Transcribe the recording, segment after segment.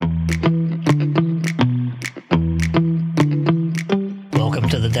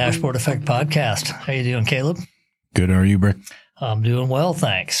Dashboard Effect Podcast. How you doing, Caleb? Good. How are you, Brick? I'm doing well,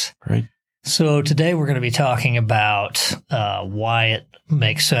 thanks. Great. So today we're going to be talking about why it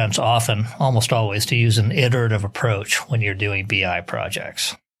makes sense often, almost always, to use an iterative approach when you're doing BI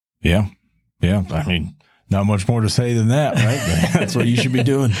projects. Yeah. I mean, not much more to say than that, right? That's what you should be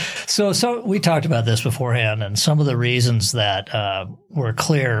doing. So we talked about this beforehand, and some of the reasons that were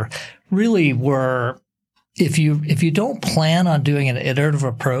clear really were if you don't plan on doing an iterative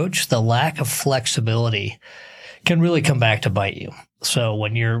approach, the lack of flexibility can really come back to bite you. So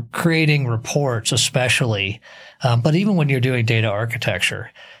when you're creating reports, especially, but even when you're doing data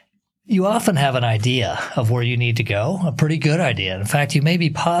architecture, you often have an idea of where you need to go, a pretty good idea. In fact, you may be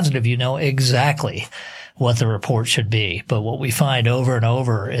positive you know exactly what the report should be. But what we find over and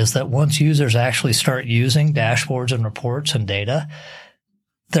over is that once users actually start using dashboards and reports and data,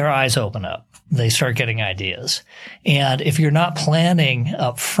 their eyes open up. They start getting ideas. And if you're not planning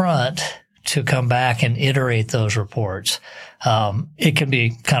up front to come back and iterate those reports, it can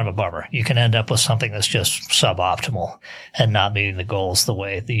be kind of a bummer. You can end up with something that's just suboptimal and not meeting the goals the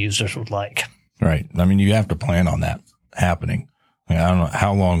way the users would like. Right. I mean, you have to plan on that happening. I mean, I don't know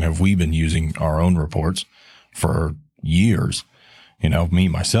how long have we been using our own reports for years. You know, me,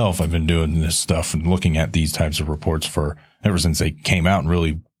 myself, I've been doing this stuff and looking at these types of reports for ever since they came out and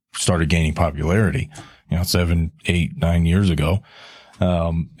really started gaining popularity, 7, 8, 9 years ago.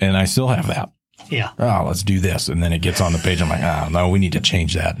 And I still have that. Yeah. Oh, let's do this. And then it gets on the page. I'm like, no, we need to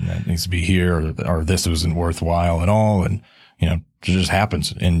change that. And it needs to be here or this wasn't worthwhile at all. And, it just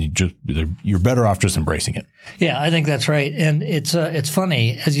happens. And you're better off just embracing it. Yeah, I think that's right. And it's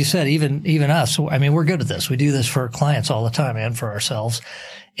funny, as you said, even us, I mean, we're good at this. We do this for clients all the time and for ourselves.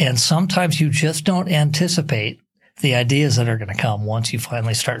 And sometimes you just don't anticipate the ideas that are going to come once you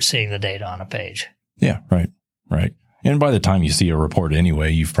finally start seeing the data on a page. Yeah, right. And by the time you see a report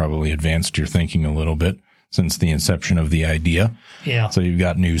anyway, you've probably advanced your thinking a little bit since the inception of the idea. Yeah. So you've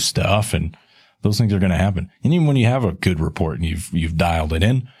got new stuff and those things are going to happen. And even when you have a good report and you've dialed it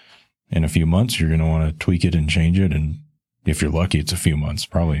in a few months, you're going to want to tweak it and change it. And if you're lucky, it's a few months,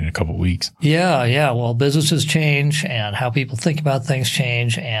 probably in a couple of weeks. Yeah. Well, businesses change and how people think about things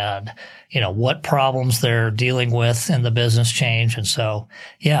change and, what problems they're dealing with in the business change. And so,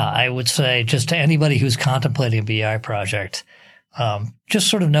 yeah, I would say just to anybody who's contemplating a BI project, just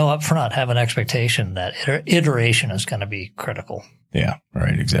sort of know up front, have an expectation that iteration is going to be critical. Yeah,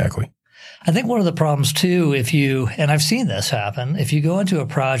 right. Exactly. I think one of the problems too, and I've seen this happen, if you go into a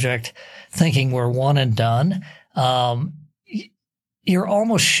project thinking we're one and done, you're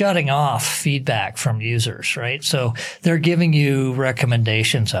almost shutting off feedback from users, right? So they're giving you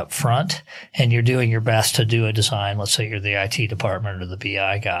recommendations up front and you're doing your best to do a design. Let's say you're the IT department or the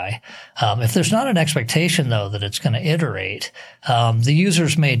BI guy. If there's not an expectation though that it's going to iterate, the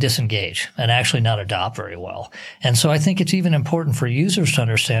users may disengage and actually not adopt very well. And so I think it's even important for users to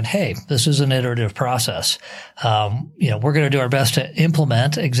understand, hey, this is an iterative process. We're going to do our best to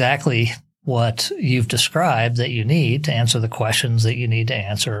implement exactly what you've described that you need to answer the questions that you need to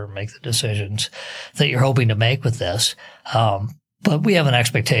answer or make the decisions that you're hoping to make with this. But we have an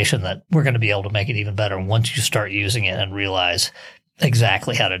expectation that we're going to be able to make it even better once you start using it and realize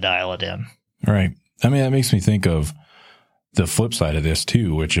exactly how to dial it in. Right. I mean, that makes me think of the flip side of this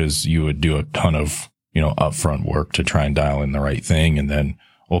too, which is you would do a ton of, upfront work to try and dial in the right thing and then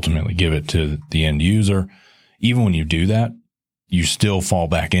ultimately give it to the end user. Even when you do that, you still fall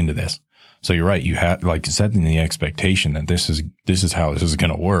back into this. So you're right. You have setting the expectation that this is how this is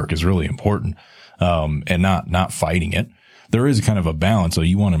going to work is really important. And not fighting it. There is kind of a balance. So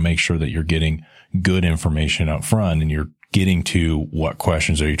you want to make sure that you're getting good information up front and you're getting to what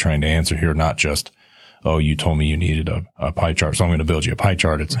questions are you trying to answer here, not just, oh, you told me you needed a pie chart, so I'm going to build you a pie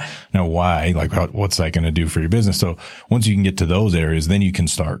chart. It's now why, what's that going to do for your business? So once you can get to those areas, then you can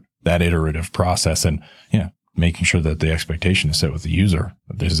start that iterative process and making sure that the expectation is set with the user.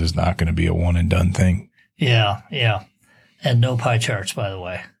 This is not going to be a one and done thing. Yeah. And no pie charts, by the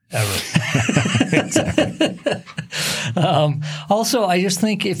way, ever. Also, I just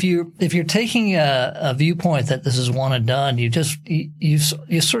think if you're taking a viewpoint that this is one and done, you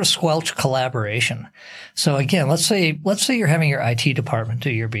sort of squelch collaboration. So again, let's say you're having your IT department do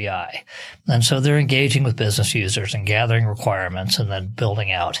your BI. And so they're engaging with business users and gathering requirements and then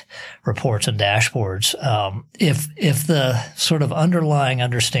building out reports and dashboards. If the sort of underlying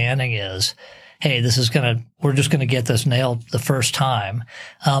understanding is, hey, we're just going to get this nailed the first time,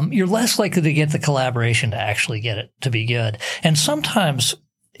 you're less likely to get the collaboration to actually get it to be good. And sometimes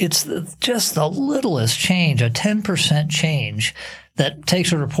it's just the littlest change, a 10% change that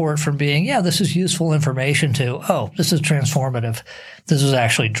takes a report from being, yeah, this is useful information to, oh, this is transformative. This is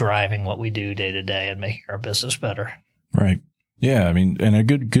actually driving what we do day to day and making our business better. Right. Yeah. I mean, and a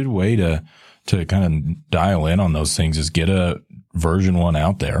good way to kind of dial in on those things is get a version 1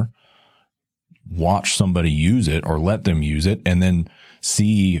 out there, watch somebody use it or let them use it, and then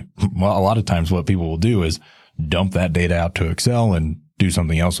see, well, a lot of times what people will do is dump that data out to Excel and do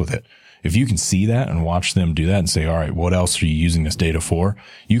something else with it. If you can see that and watch them do that and say, all right, what else are you using this data for?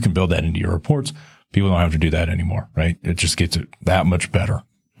 You can build that into your reports. People don't have to do that anymore, right? It just gets it that much better.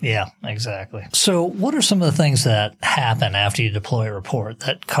 Yeah, exactly. So what are some of the things that happen after you deploy a report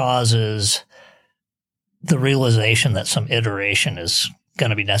that causes the realization that some iteration is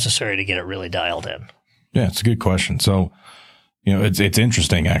going to be necessary to get it really dialed in? Yeah, it's a good question. So, it's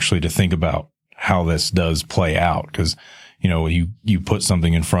interesting actually to think about how this does play out, because, you put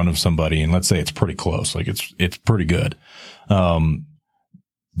something in front of somebody and let's say it's pretty close, like it's pretty good.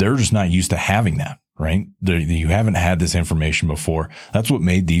 They're just not used to having that, right? You haven't had this information before. That's what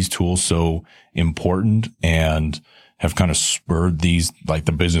made these tools so important and have kind of spurred these, like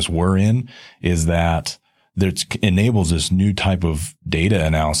the business we're in, is that it enables this new type of data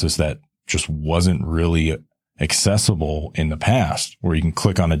analysis that just wasn't really accessible in the past, where you can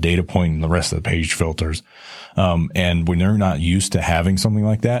click on a data point and the rest of the page filters. And when they're not used to having something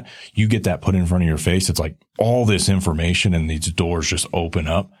like that, you get that put in front of your face. It's like all this information and these doors just open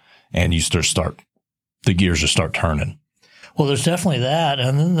up and the gears just start turning. Well, there's definitely that.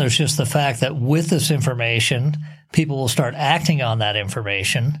 And then there's just the fact that with this information, people will start acting on that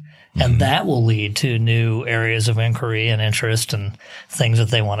information. And that will lead to new areas of inquiry and interest and things that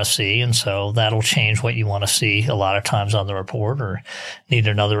they want to see. And so that'll change what you want to see a lot of times on the report, or need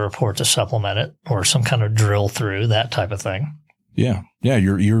another report to supplement it, or some kind of drill through, that type of thing. Yeah. Yeah.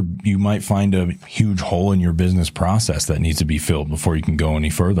 You might find a huge hole in your business process that needs to be filled before you can go any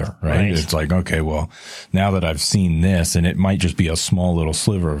further, right? It's like, okay, well, now that I've seen this, and it might just be a small little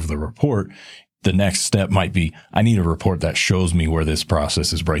sliver of the report, the next step might be, I need a report that shows me where this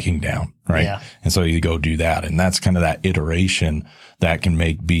process is breaking down, right? Yeah. And so you go do that. And that's kind of that iteration that can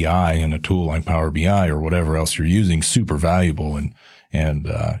make BI and a tool like Power BI or whatever else you're using super valuable, and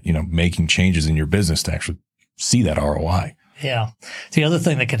making changes in your business to actually see that ROI. Yeah. The other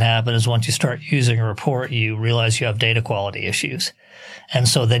thing that can happen is once you start using a report, you realize you have data quality issues. And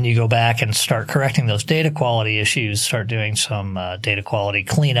so then you go back and start correcting those data quality issues, start doing some data quality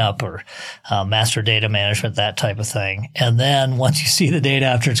cleanup or master data management, that type of thing. And then once you see the data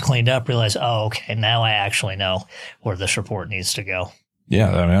after it's cleaned up, realize, oh, okay, now I actually know where this report needs to go.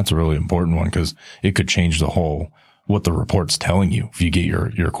 Yeah. I mean, that's a really important one, because it could change what the report's telling you if you get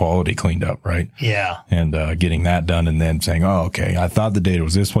your quality cleaned up, right? Yeah. And getting that done and then saying, oh, okay, I thought the data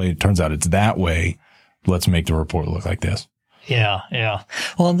was this way. It turns out it's that way. Let's make the report look like this. Yeah, yeah.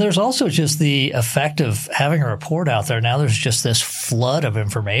 Well, and there's also just the effect of having a report out there. Now there's just this flood of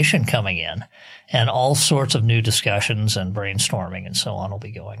information coming in, and all sorts of new discussions and brainstorming and so on will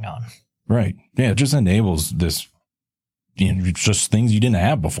be going on. Right. Yeah, it just enables this, just things you didn't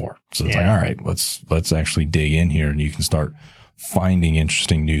have before. So it's like, all right, let's actually dig in here, and you can start finding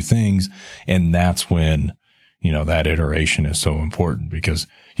interesting new things. And that's when, that iteration is so important, because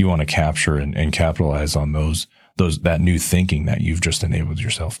you want to capture and capitalize on that new thinking that you've just enabled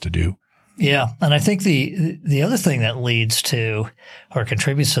yourself to do. Yeah. And I think the other thing that leads to or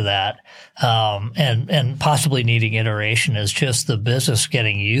contributes to that, and possibly needing iteration, is just the business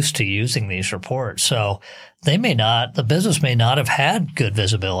getting used to using these reports. So the business may not have had good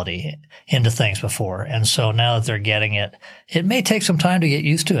visibility into things before. And so now that they're getting it, it may take some time to get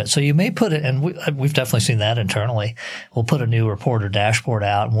used to it. So you may put it, and we've definitely seen that internally. We'll put a new report or dashboard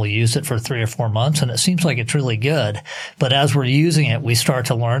out and we'll use it for 3 or 4 months, and it seems like it's really good. But as we're using it, we start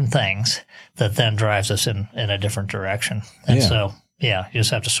to learn things that then drives us in a different direction. And so, yeah, you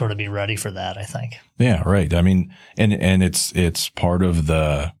just have to sort of be ready for that, I think. Yeah, right. I mean, and it's part of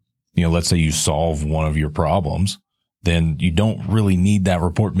the, let's say you solve one of your problems, then you don't really need that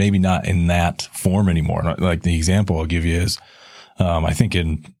report, maybe not in that form anymore. Like the example I'll give you is, I think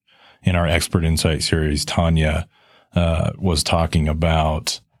in our Expert Insight series, Tanya was talking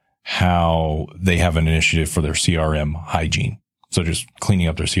about how they have an initiative for their CRM hygiene. So just cleaning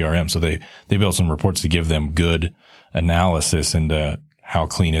up their CRM. So they built some reports to give them good analysis into how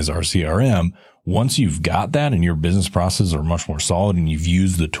clean is our CRM. once you've got that and your business processes are much more solid and you've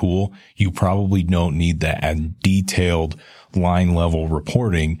used the tool, you probably don't need that detailed line level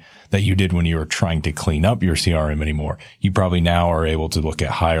reporting that you did when you were trying to clean up your CRM anymore. You probably now are able to look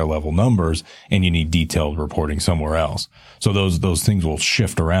at higher level numbers and you need detailed reporting somewhere else. So those things will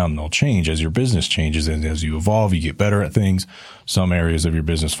shift around and they'll change as your business changes, and as you evolve, you get better at things. Some areas of your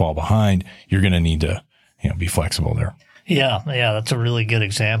business fall behind. You're going to need to, be flexible there. Yeah, that's a really good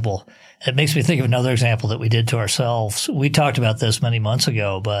example. It makes me think of another example that we did to ourselves. We talked about this many months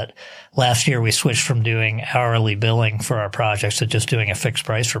ago, but last year we switched from doing hourly billing for our projects to just doing a fixed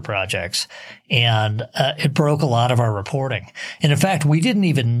price for projects. And it broke a lot of our reporting. And in fact, we didn't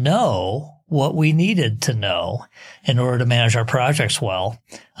even know what we needed to know in order to manage our projects well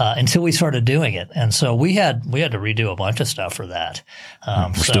until we started doing it. And so we had to redo a bunch of stuff for that.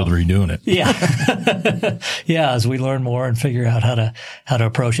 We're still redoing it. Yeah. Yeah. As we learn more and figure out how to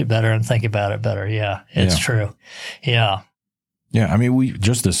approach it better and think about it better. Yeah. It's true. Yeah. Yeah. I mean, we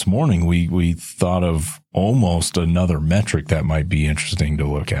just this morning, we thought of almost another metric that might be interesting to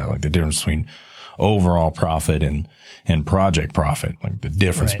look at, like the difference between overall profit and project profit, like the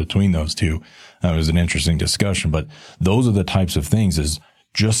difference between those two. It was an interesting discussion, but those are the types of things is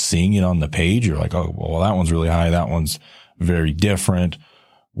just seeing it on the page. You're like, oh, well, that one's really high. That one's very different.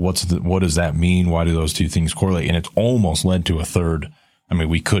 What does that mean? Why do those two things correlate? And it's almost led to a third. I mean,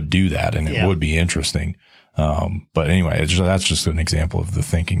 we could do that and it would be interesting. But anyway, that's just an example of the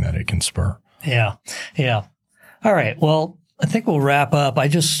thinking that it can spur. Yeah. Yeah. All right. Well, I think we'll wrap up.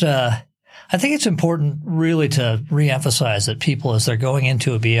 I think it's important really to reemphasize that people, as they're going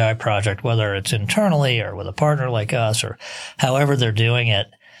into a BI project, whether it's internally or with a partner like us or however they're doing it,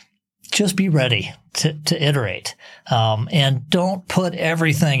 just be ready to iterate. And don't put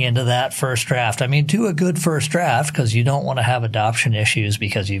everything into that first draft. I mean, do a good first draft because you don't want to have adoption issues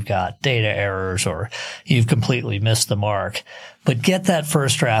because you've got data errors or you've completely missed the mark. But get that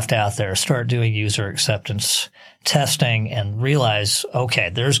first draft out there, start doing user acceptance testing and realize, okay,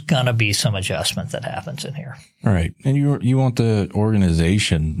 there's going to be some adjustment that happens in here. All right. And you want the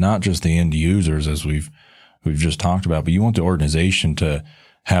organization, not just the end users as we've just talked about, but you want the organization to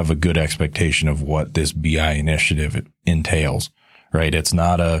have a good expectation of what this BI initiative entails, right? It's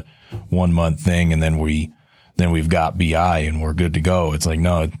not a 1 month thing and then we've got BI and we're good to go. It's like,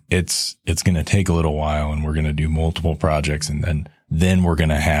 no, it's going to take a little while and we're going to do multiple projects and then we're going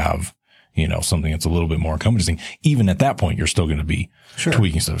to have, something that's a little bit more encompassing. Even at that point, you're still going to be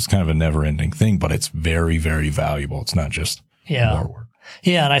tweaking stuff. It's kind of a never ending thing, but it's very, very valuable. It's not just more work.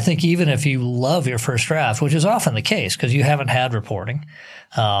 Yeah. And I think even if you love your first draft, which is often the case because you haven't had reporting,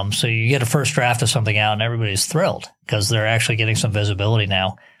 so you get a first draft of something out and everybody's thrilled because they're actually getting some visibility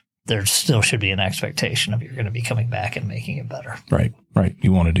now. There still should be an expectation of you're going to be coming back and making it better. Right.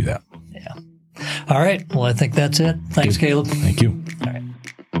 You want to do that. Yeah. All right. Well, I think that's it. Thanks, Caleb. Thank you. All right.